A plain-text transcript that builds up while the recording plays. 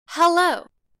Hello!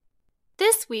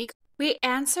 This week we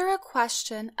answer a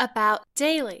question about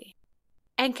daily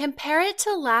and compare it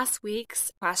to last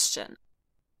week's question.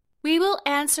 We will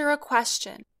answer a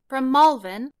question from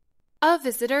Malvin, a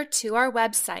visitor to our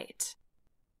website.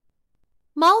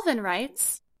 Malvin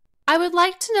writes, I would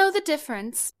like to know the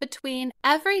difference between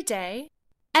everyday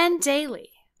and daily.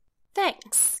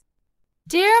 Thanks.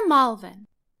 Dear Malvin,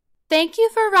 thank you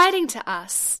for writing to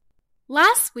us.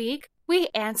 Last week, we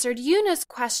answered Yuna's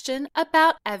question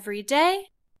about everyday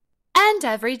and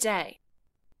everyday.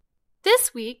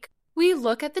 This week, we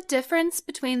look at the difference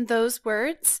between those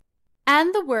words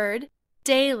and the word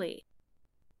daily.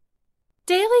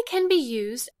 Daily can be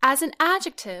used as an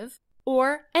adjective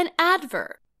or an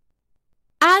adverb.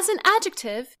 As an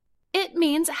adjective, it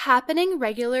means happening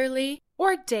regularly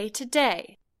or day to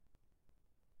day.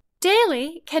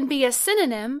 Daily can be a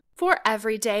synonym for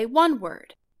everyday, one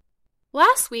word.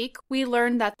 Last week, we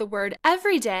learned that the word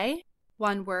everyday,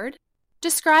 one word,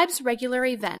 describes regular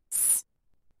events.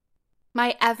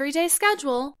 My everyday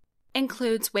schedule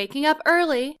includes waking up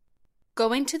early,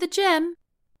 going to the gym,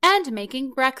 and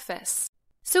making breakfast.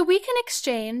 So we can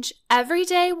exchange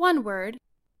everyday, one word,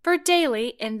 for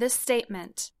daily in this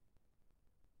statement.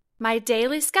 My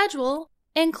daily schedule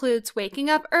includes waking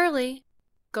up early,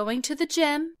 going to the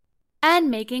gym, and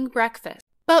making breakfast.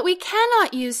 But we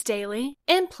cannot use daily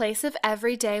in place of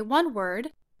everyday, one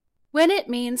word when it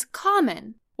means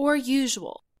common or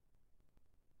usual.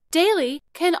 Daily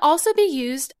can also be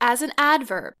used as an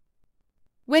adverb.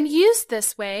 When used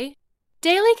this way,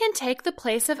 daily can take the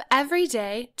place of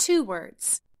everyday, two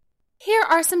words. Here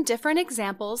are some different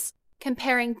examples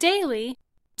comparing daily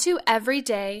to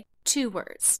everyday, two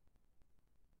words.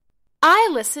 I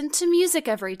listen to music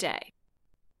every day.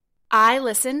 I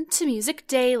listen to music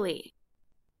daily.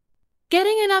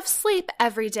 Getting enough sleep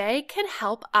every day can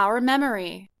help our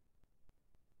memory.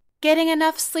 Getting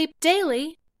enough sleep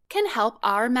daily can help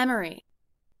our memory.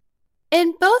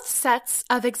 In both sets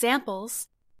of examples,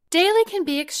 daily can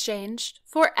be exchanged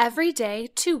for everyday,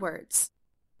 two words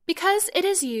because it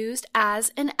is used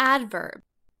as an adverb.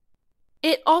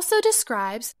 It also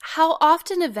describes how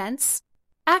often events,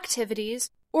 activities,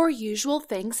 or usual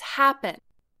things happen.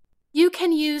 You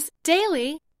can use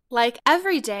daily, like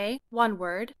everyday, one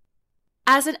word,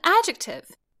 as an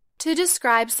adjective to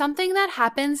describe something that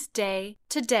happens day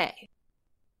to day.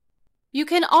 You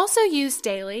can also use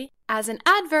daily as an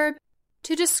adverb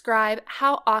to describe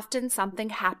how often something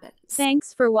happens.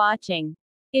 Thanks for watching.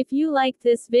 If you liked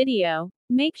this video,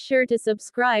 make sure to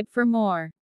subscribe for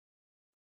more.